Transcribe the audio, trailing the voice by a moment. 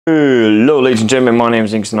Hello ladies and gentlemen, my name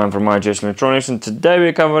is Inks and I'm from IJS Electronics, and today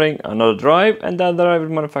we're covering another drive, and that drive is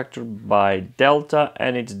manufactured by Delta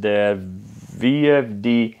and it's the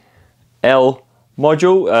VFD-L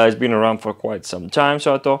module. It's been around for quite some time,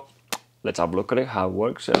 so I thought let's have a look at it, how it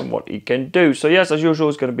works and what it can do. So yes, as usual,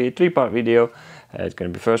 it's going to be a three-part video. It's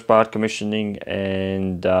going to be first part commissioning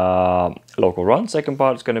and local run. Second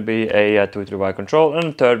part is going to be a 2-3-wire control,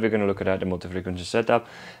 and third we're going to look at the multi-frequency setup,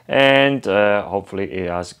 and hopefully it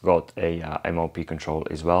has got a MOP control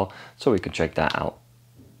as well, so we can check that out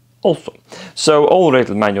also. So all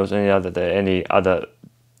rated manuals and any other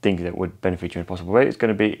thing that would benefit you in a possible way is going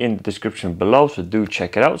to be in the description below, so do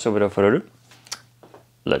check it out. So without further ado,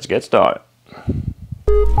 let's get started.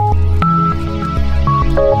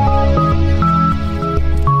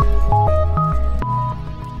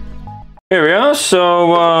 Here we are,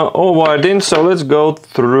 so all wired in, so let's go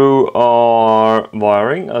through our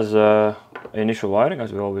wiring as initial wiring,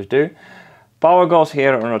 as we always do. Power goes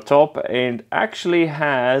here on the top and actually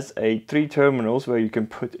has 3 terminals where you can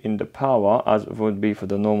put in the power, as would be for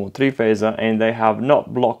the normal 3-phaser, and they have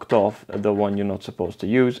not blocked off the one you're not supposed to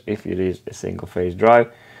use if it is a single-phase drive,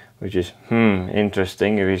 which is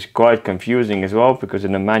interesting. It is quite confusing as well, because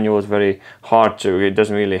in the manual it's very hard to, it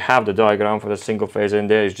doesn't really have the diagram for the single phase in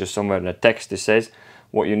there. It's just somewhere in the text that says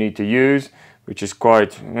what you need to use, which is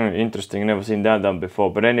quite interesting. Never seen that done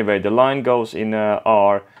before. But anyway, the line goes in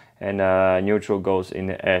R and neutral goes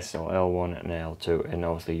in S, or L1 and L2, and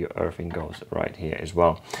obviously your earthing goes right here as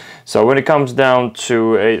well. So when it comes down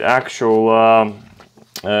to actual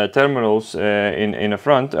terminals in the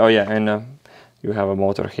front, you have a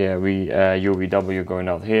motor here, UVW going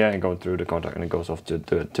out here and going through the contact, and it goes off to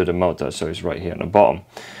the motor, so it's right here on the bottom.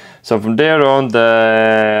 So from there on,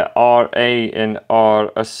 the RA and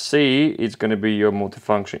RC is going to be your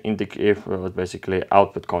multifunction indicator, basically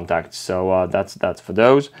output contacts. So that's for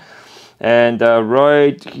those. And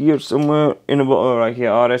right here somewhere in the bottom, right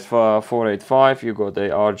here, RS485, you got the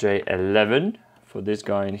RJ11 for this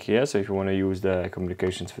guy in here. So if you want to use the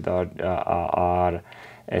communications for the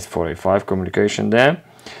S485 communication there.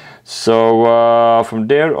 So from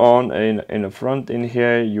there on, in the front in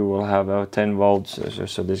here, you will have 10 volts.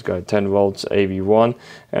 So this guy 10 volts AV1,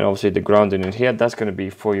 and obviously the grounding in here, that's going to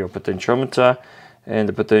be for your potentiometer. And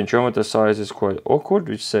the potentiometer size is quite awkward,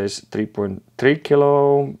 which says 3.3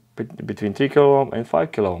 kilo ohm, between 3 kilo ohm and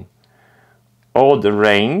 5 kilo ohm. Or the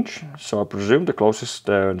range, so I presume the closest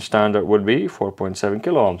standard would be 4.7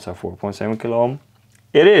 kilo ohm. So 4.7 kilo ohm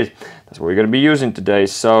it is. That's what we're going to be using today.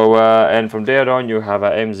 So and from there on, you have a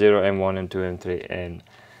M0, M1, M2, M3,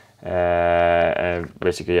 and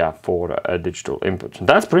basically 4 digital inputs. And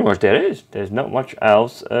that's pretty much there it is. There's not much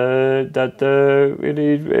else that it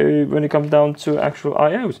is when it comes down to actual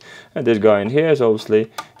IOs. And this guy in here is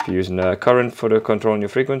obviously, if you're using current for the controlling your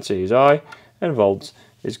frequency, is I, and volts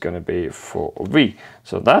is going to be for V.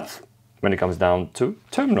 So that's when it comes down to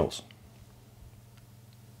terminals.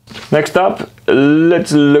 Next up,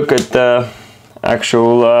 let's look at the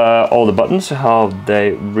actual all the buttons, how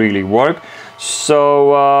they really work.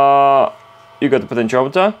 So you got the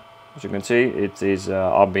potentiometer. As you can see, it is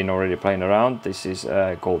I've been already playing around. This is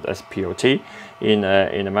called SPOT in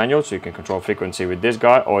the manual, so you can control frequency with this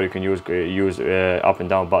guy, or you can use up and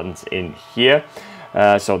down buttons in here.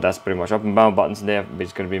 So that's pretty much up and down buttons there.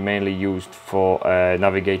 It's going to be mainly used for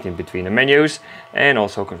navigating between the menus, and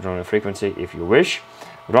also controlling the frequency if you wish.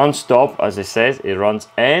 Run stop, as it says, it runs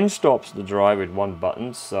and stops the drive with one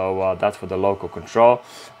button, so that's for the local control.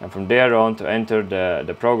 And from there on, to enter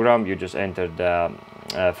the program, you just enter the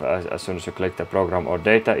as soon as you click the program or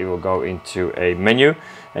data, it will go into a menu,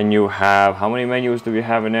 and you have, how many menus do we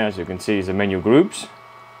have in there? As you can see, it's the menu groups,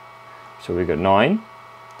 so we got 9.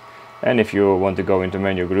 And if you want to go into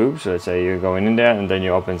menu groups, let's say you're going in there, and then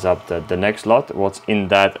you opens up the next lot, what's in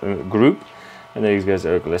that group. And then you guys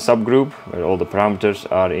a subgroup where all the parameters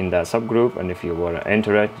are in that subgroup, and if you want to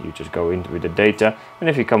enter it, you just go into with the data, and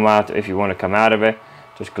if you want to come out of it,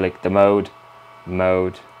 just click the mode,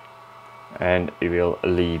 and it will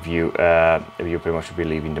leave you you pretty much will be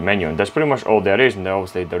leaving the menu. And that's pretty much all there is. And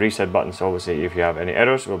obviously the reset buttons, obviously if you have any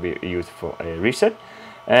errors, will be used for a reset.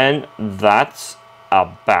 And that's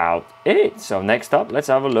about it. So next up, let's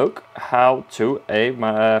have a look how to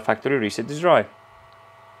factory reset this drive.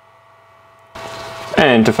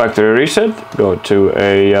 And to factory reset, go to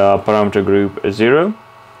a parameter group 0,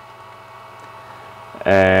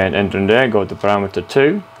 and enter in there, go to parameter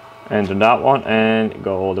 2, enter that one, and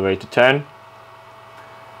go all the way to 10,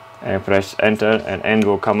 and press enter, and end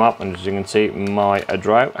will come up, and as you can see, my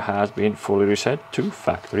drive has been fully reset to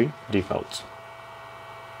factory defaults.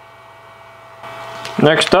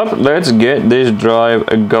 Next up, let's get this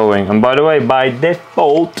drive going. And by the way, by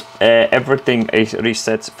default, everything is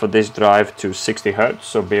resets for this drive to 60 Hz.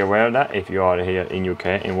 So be aware of that if you are here in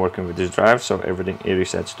UK and working with this drive. So everything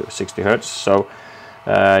resets to 60 Hz. So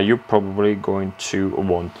you're probably going to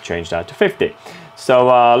want to change that to 50. So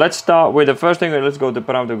let's start with the first thing. Let's go to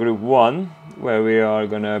parameter group 1, where we are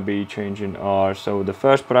going to be changing our, so the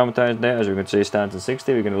first parameter is there, as you can see, stands at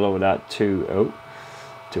 60. We're going to lower that to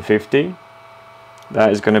 50.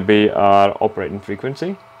 That is going to be our operating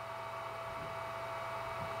frequency.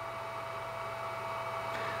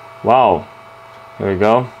 Wow, here we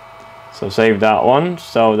go. So save that one.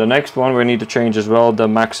 So the next one we need to change as well the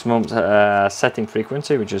maximum setting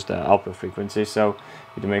frequency, which is the output frequency. So you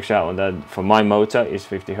need to make sure that for my motor is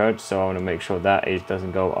 50 Hz. So I want to make sure that it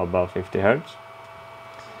doesn't go above 50 Hz.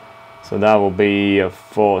 So that will be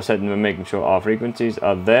for setting and making sure our frequencies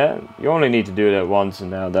are there. You only need to do that once,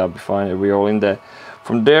 and now that'll be fine. We're all in there.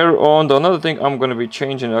 From there on, the another thing I'm going to be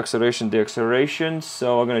changing the acceleration, deceleration.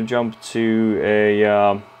 So I'm going to jump to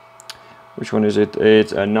a which one is it?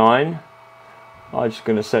 It's a 9. I'm just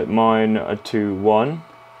going to set mine to 1.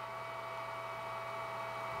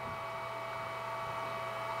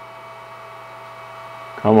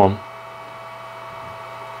 Come on.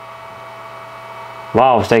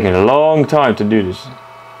 Wow, it's taking a long time to do this.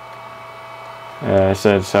 And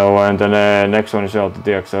then the next one is the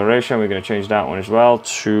deceleration. We're going to change that one as well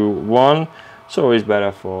to 1. So it's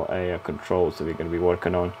better for a control that we're going to be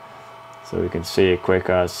working on, so we can see it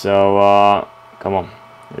quicker. So come on,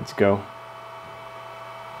 let's go.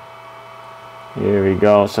 Here we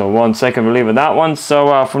go. So 1 second, we'll leave it that one.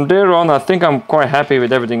 So from there on, I think I'm quite happy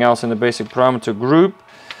with everything else in the basic parameter group.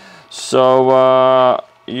 So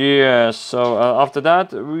yeah, so after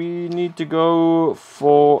that we need to go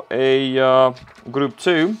for a group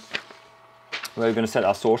 2, where we're going to set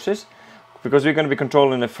our sources, because we're going to be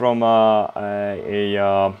controlling it from a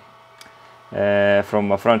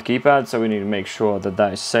front keypad. So we need to make sure that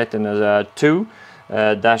that is set in as a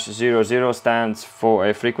 2-00 stands for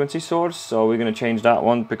a frequency source. So we're going to change that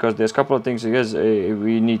one, because there's a couple of things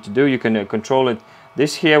we need to do. You can control it.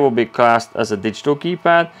 This here will be classed as a digital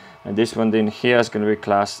keypad, and this one in here is going to be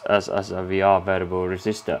classed as a VR variable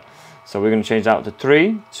resistor. So we're going to change that to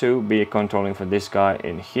 3 to be controlling for this guy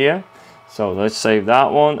in here. So let's save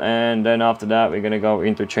that one, and then after that we're going to go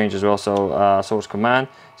into change as well. So source command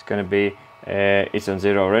is going to be it's on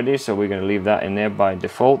 0 already, so we're going to leave that in there by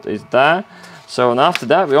default. Is there. So and after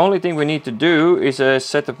that, the only thing we need to do is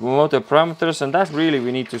set the motor parameters, and that's really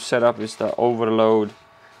we need to set up is the overload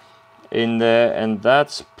in there, and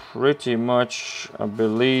that's pretty much, I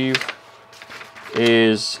believe,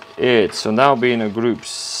 is it. So now being a group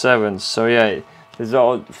 7. So yeah,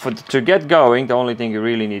 to get going, the only thing you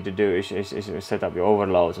really need to do is set up your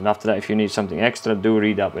overloads, and after that, if you need something extra, do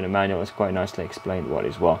read up in the manual. It's quite nicely explained what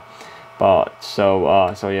is what. But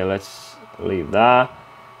so yeah, let's leave that.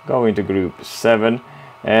 Go into group 7,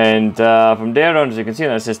 and from there on, as you can see,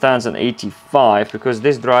 it stands at 85, because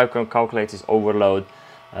this drive can calculate its overload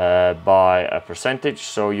by a percentage.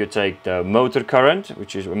 So you take the motor current,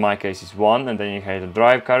 which is in my case is 1, and then you have the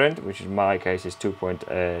drive current, which in my case is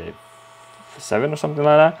 2.7 or something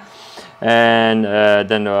like that, and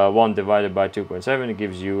then 1 divided by 2.7, it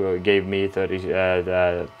gives you gave me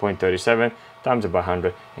 0.37 times it by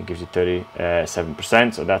 100, it gives you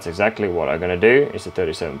 37%. So that's exactly what I'm going to do, is the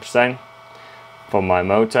 37% for my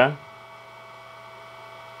motor.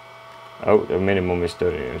 Oh, the minimum is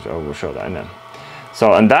 30, so we'll show that in there.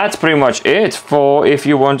 So, and that's pretty much it for if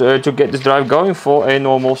you want to get this drive going for a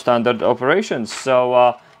normal standard operation.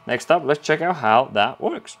 So next up, let's check out how that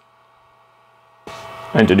works.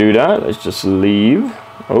 And to do that, let's just leave.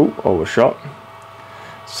 Oh, overshot.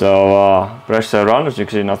 So press run, as you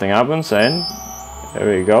can see nothing happens, and there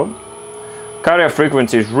we go. Carrier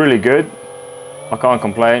frequency is really good. I can't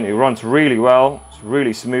complain. It runs really well. It's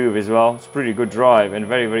really smooth as well. It's a pretty good drive and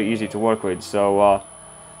very, very easy to work with. So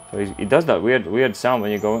so it does that weird sound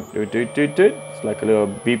when you go doot. It's like a little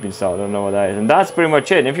beeping sound. I don't know what that is. And that's pretty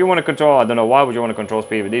much it. And if you want to control, I don't know why would you want to control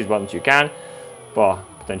speed with these buttons, you can, but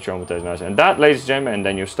potentiometer is nice. And that, ladies and gentlemen, and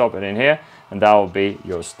then you stop it in here, and that will be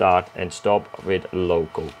your start and stop with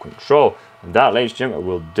local control. And that, ladies and gentlemen,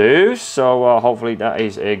 will do. So hopefully that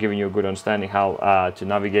is giving you a good understanding how to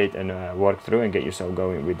navigate and work through and get yourself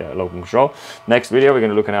going with local control. Next video, we're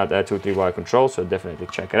going to look at 2-3-wire control, so definitely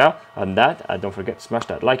check it out. And that, don't forget to smash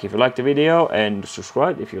that like if you like the video, and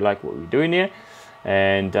subscribe if you like what we're doing here.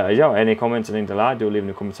 And yeah, any comments and anything like that, do leave in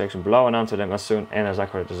the comment section below, and answer them as soon and as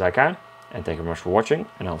accurate as I can. And thank you very much for watching,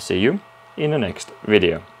 and I'll see you in the next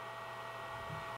video.